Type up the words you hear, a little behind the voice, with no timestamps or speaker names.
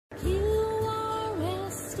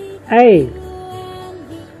A,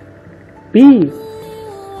 B,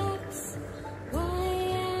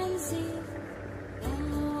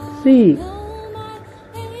 C,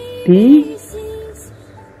 D,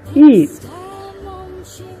 E,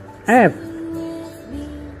 F,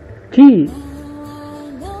 G,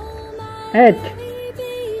 H,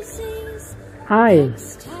 I,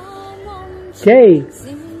 J,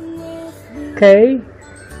 K,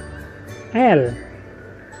 L,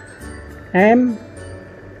 M,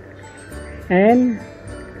 N,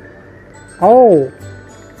 O,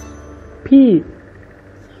 P,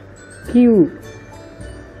 Q,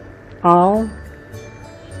 R,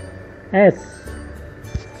 S,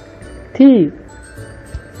 T,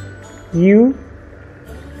 U,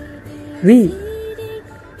 V,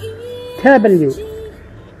 W,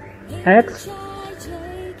 X,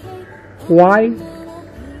 Y,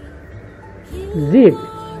 Z,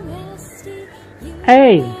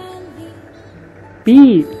 A,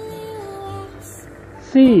 B,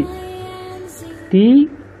 C, D,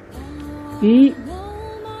 E,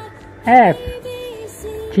 F,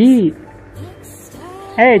 G,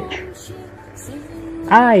 H,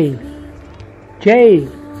 I, J,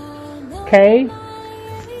 K,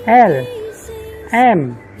 L,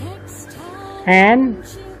 M, N,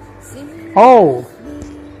 O,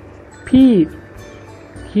 P,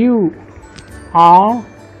 Q, R,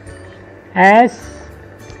 S,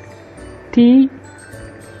 T,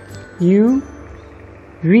 U,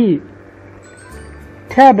 V,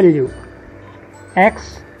 W,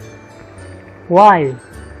 X, Y,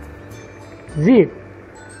 Z.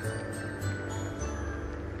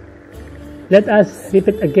 Let us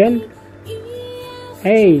repeat again.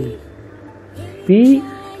 A, B,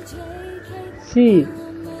 C,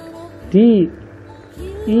 D,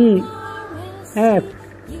 E, F,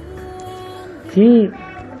 G,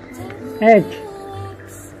 H,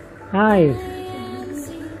 I,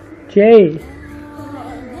 J,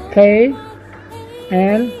 K,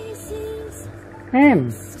 L,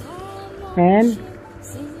 M, N,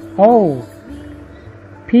 O,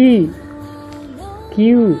 P,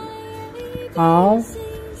 Q, R,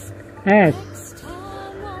 S,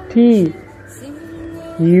 T,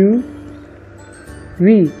 U,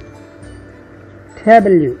 V,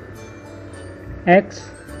 W, X,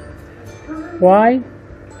 Y,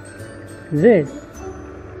 Z.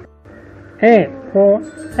 A for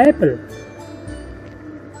apple,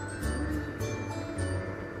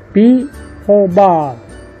 B for ball,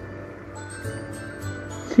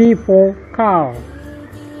 C for car,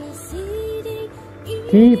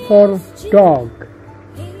 D for dog,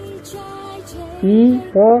 E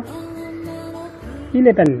for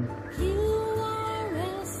elephant,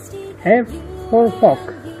 F for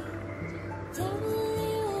fork,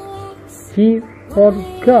 G for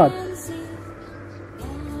god,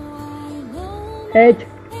 H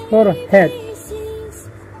for head,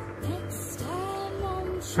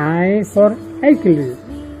 I for eagle,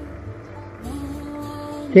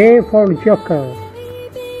 J for joker,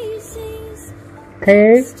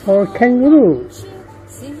 K for kangaroo,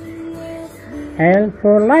 L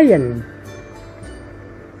for lion,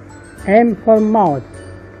 M for mouse,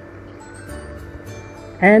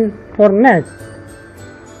 N for nest,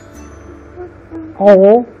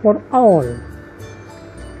 O for owl,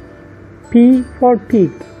 P for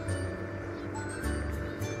pig,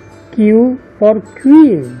 Q for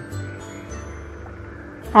queen,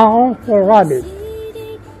 R for rabbit,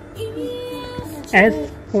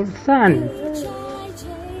 S for sun,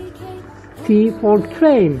 T for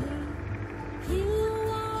train,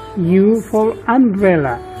 U for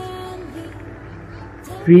umbrella,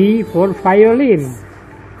 V for violin,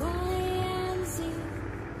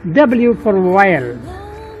 W for whale,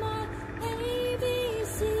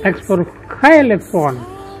 X for xylophone,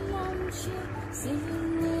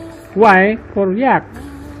 Y for yak,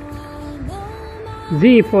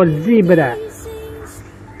 Z for zebra.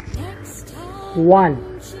 1,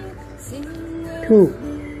 2,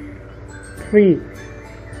 3,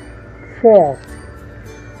 4,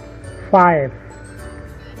 5,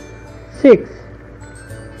 6,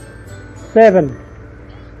 7,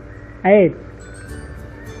 8,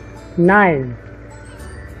 9,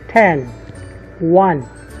 10, 1,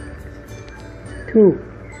 2,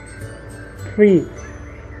 3,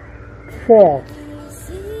 4,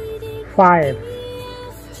 5,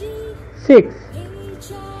 6,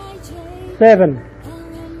 7,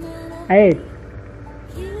 8,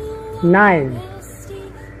 9,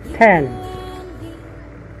 10,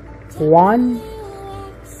 1,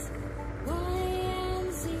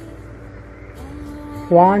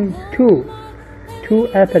 1, 2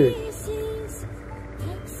 apples,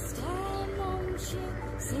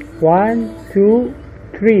 1, 2,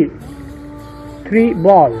 3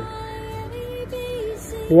 ball.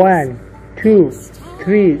 1 2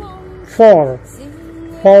 3 4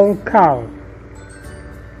 cow.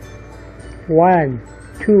 1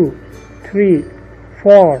 2 3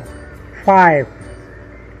 4 5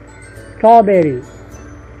 strawberry.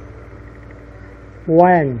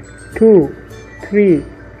 1 2 3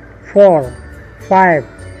 4 5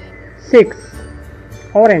 6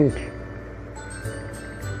 orange.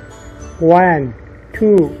 1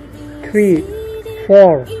 2 3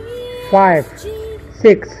 4 5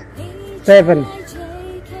 6 7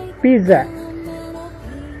 pizza.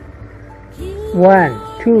 1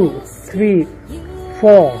 2 3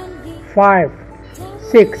 4 5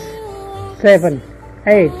 6 7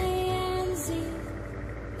 8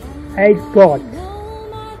 goat.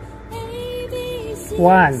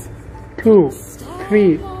 1 2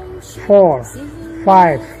 3 4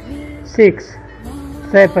 5 6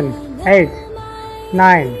 7 8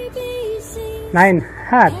 9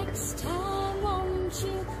 hat.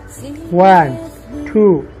 1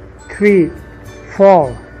 2 3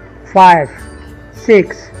 4 5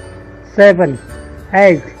 6 7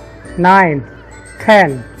 8 9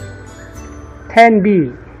 10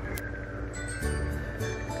 bee.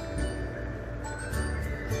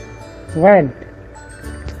 Red,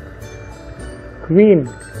 green,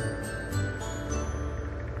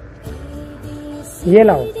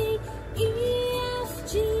 yellow,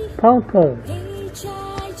 purple,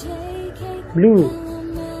 blue,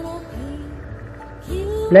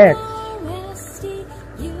 black,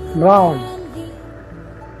 brown,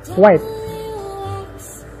 white,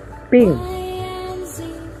 pink,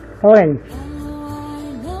 orange,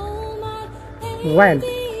 red,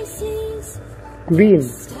 green,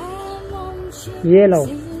 yellow,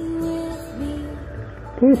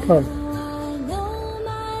 purple,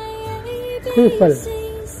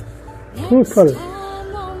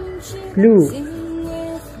 blue,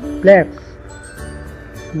 black,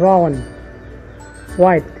 brown,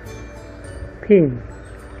 white, pink,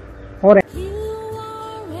 orange.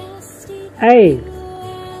 A,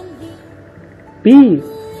 B,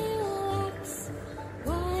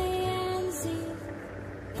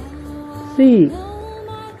 C,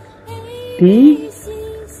 D,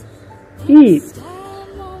 E,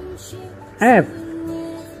 F,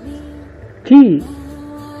 G,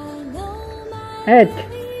 H,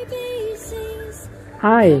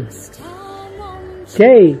 I,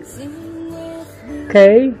 J,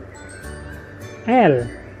 K, L,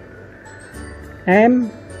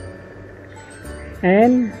 M,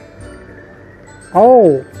 N,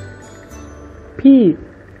 O, P,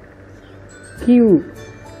 Q,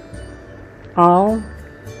 R,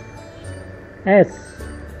 S,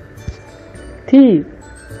 T,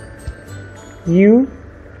 U,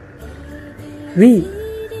 V,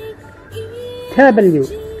 W,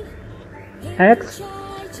 X,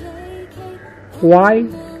 Y,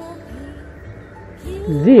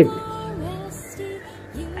 Z,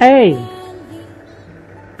 A,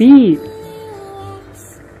 B,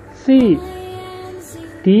 C,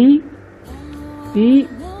 D, E,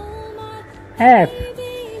 F,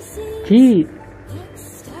 G,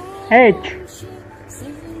 H,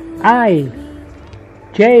 I,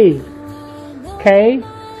 J, K,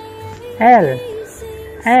 L,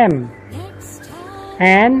 M,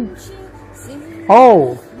 N,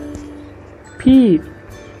 O, P,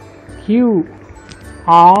 Q,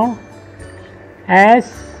 R,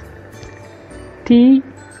 S, T,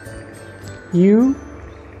 U,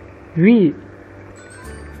 V,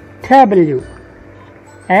 W,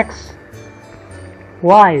 X,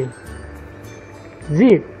 Y,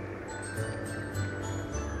 Z.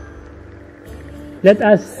 Let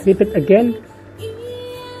us repeat again.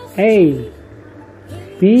 A,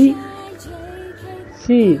 B,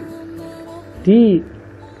 C, D,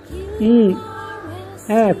 E,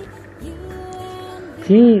 F,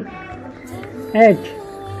 G, H,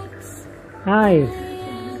 I,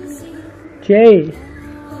 J,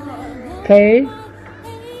 K,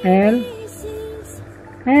 L,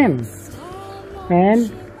 M,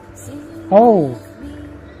 N, O,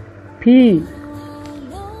 P,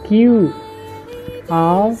 Q,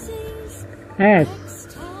 R, S,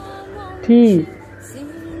 T,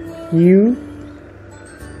 U,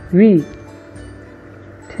 V,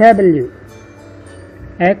 W,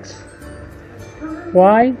 X,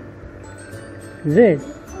 Y, Z.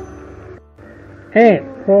 A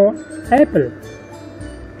for apple.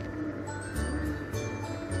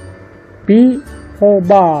 B for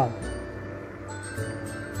ball.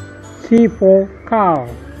 C for cow.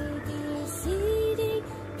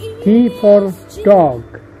 D for dog.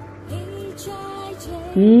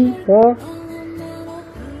 E for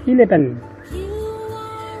 11.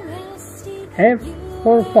 F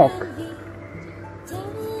for fork.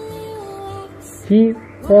 G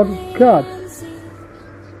for God.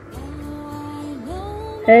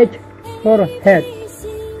 H for head.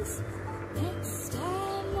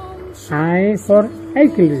 I for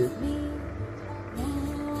ugly.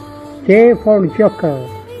 J for joker.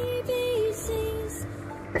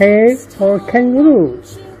 K for kangaroo.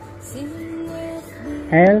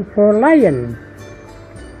 L for lion.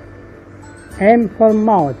 M for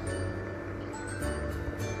mouse.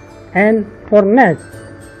 N for nest.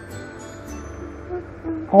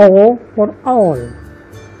 O for owl.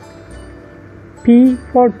 P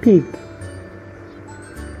for pig.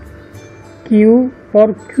 Q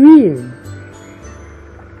for queen.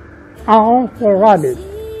 R for rabbit.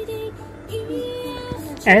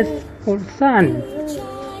 S for sun.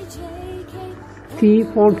 T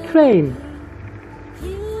for train.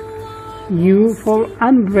 U for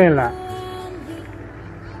umbrella.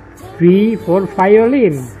 V for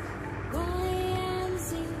violin.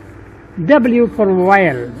 W for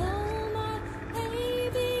whale.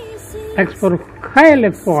 X for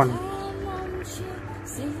xylophone.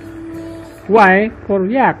 Y for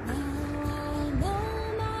yak.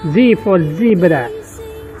 Z for zebra.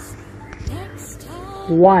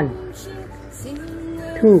 1,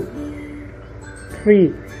 2,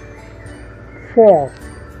 3, 4,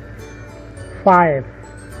 5,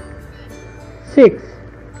 6,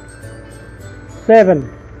 7,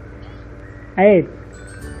 8,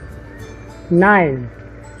 9,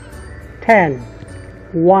 10,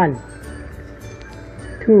 1,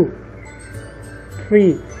 2,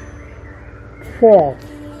 3, 4,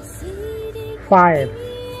 5,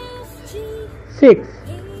 6,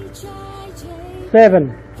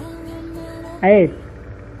 7, 8,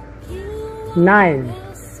 9,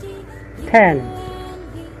 10,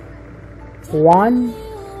 1,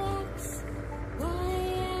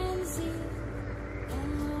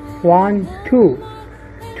 1, 2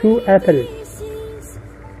 apples.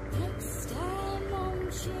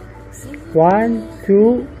 1,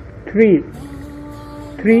 2,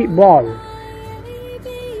 3 balls.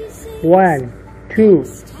 1, 2,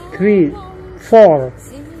 3, 4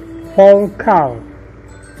 cows.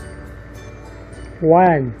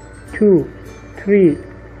 1, 2, 3,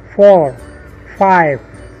 4, 5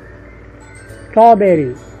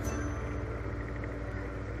 strawberry.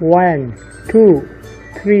 1, 2,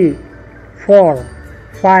 3, 4,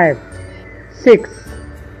 5, 6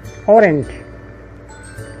 orange.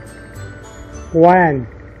 1,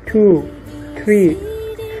 2, 3,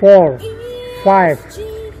 4, 5,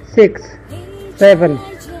 6, 7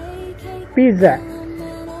 pizza.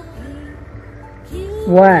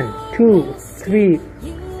 1, 2, 3,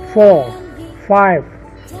 4, 5,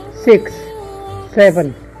 6,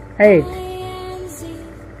 7, 8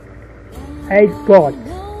 goats.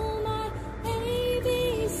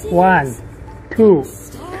 1, 2,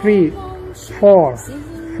 3, 4,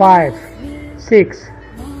 5, 6,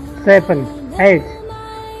 7, 8,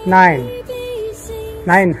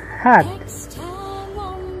 9 hats.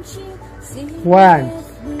 1,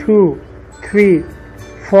 2, 3,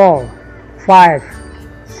 4, 5,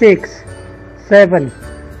 6, 7,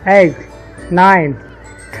 8, 9,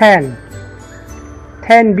 10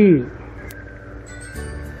 bee.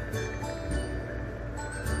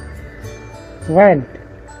 Red,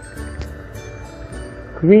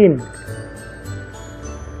 green,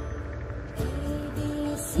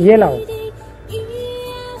 yellow,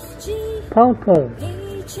 purple,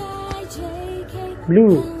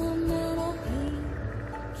 blue,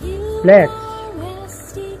 black,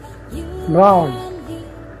 brown,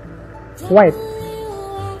 white,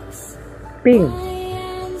 pink,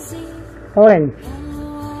 orange,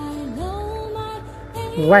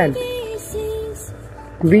 red,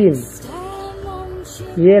 green,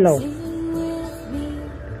 yellow,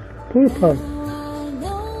 purple,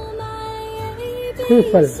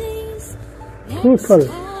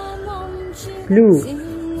 blue,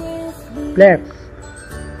 black,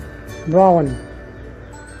 brown,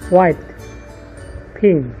 white,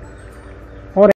 pink.